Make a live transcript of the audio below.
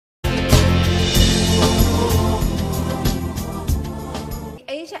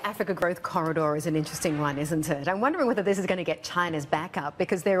Asia-Africa growth corridor is an interesting one, isn't it? I'm wondering whether this is going to get China's back up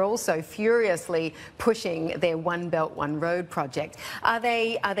because they're also furiously pushing their One Belt, One Road project. Are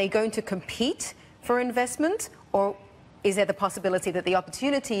they going to compete for investment, or is there the possibility that the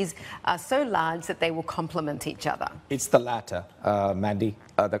opportunities are so large that they will complement each other? It's the latter, Mandy.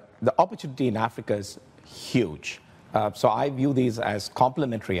 The opportunity in Africa is huge. So I view these as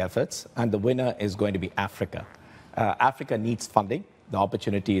complementary efforts, and the winner is going to be Africa. Africa needs funding. The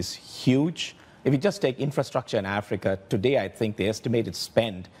opportunity is huge. If you just take infrastructure in Africa, today I think the estimated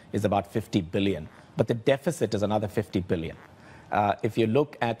spend is about 50 billion, but the deficit is another 50 billion. If you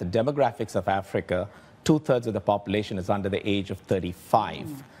look at the demographics of Africa, 2/3 of the population is under the age of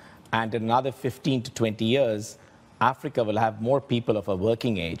 35. And in another 15 to 20 years, Africa will have more people of a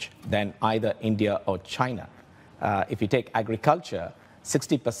working age than either India or China. If you take agriculture,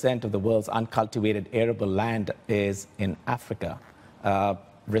 60% of the world's uncultivated arable land is in Africa.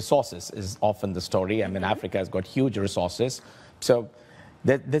 Resources is often the story. I mean, Africa has got huge resources. So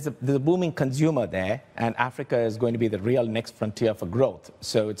there's a booming consumer there, and Africa is going to be the real next frontier for growth.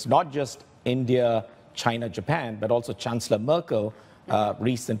 So it's not just India, China, Japan, but also Chancellor Merkel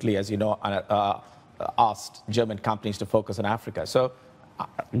recently, as you know, asked German companies to focus on Africa. So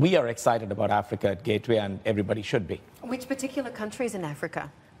we are excited about Africa at Gateway, and everybody should be. Which particular countries in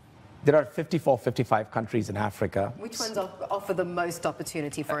Africa? There are 54, 55 countries in Africa. Which ones offer the most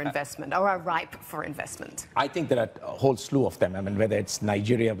opportunity for investment or are ripe for investment? I think there are a whole slew of them. I mean, whether it's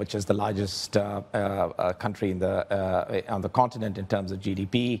Nigeria, which is the largest country on the continent in terms of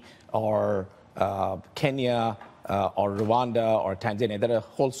GDP, or Kenya, or Rwanda, or Tanzania, there are a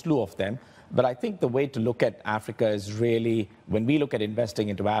whole slew of them. But I think the way to look at Africa is really, when we look at investing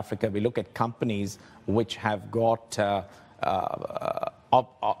into Africa, we look at companies which have got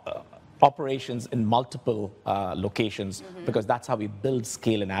operations in multiple locations, because that's how we build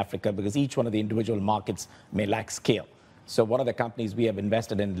scale in Africa, because each one of the individual markets may lack scale. So one of the companies we have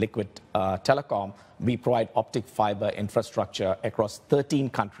invested in, Liquid Telecom, we provide optic fiber infrastructure across 13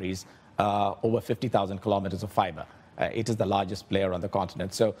 countries, over 50,000 kilometers of fiber. It is the largest player on the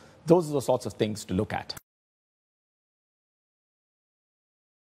continent. So those are the sorts of things to look at.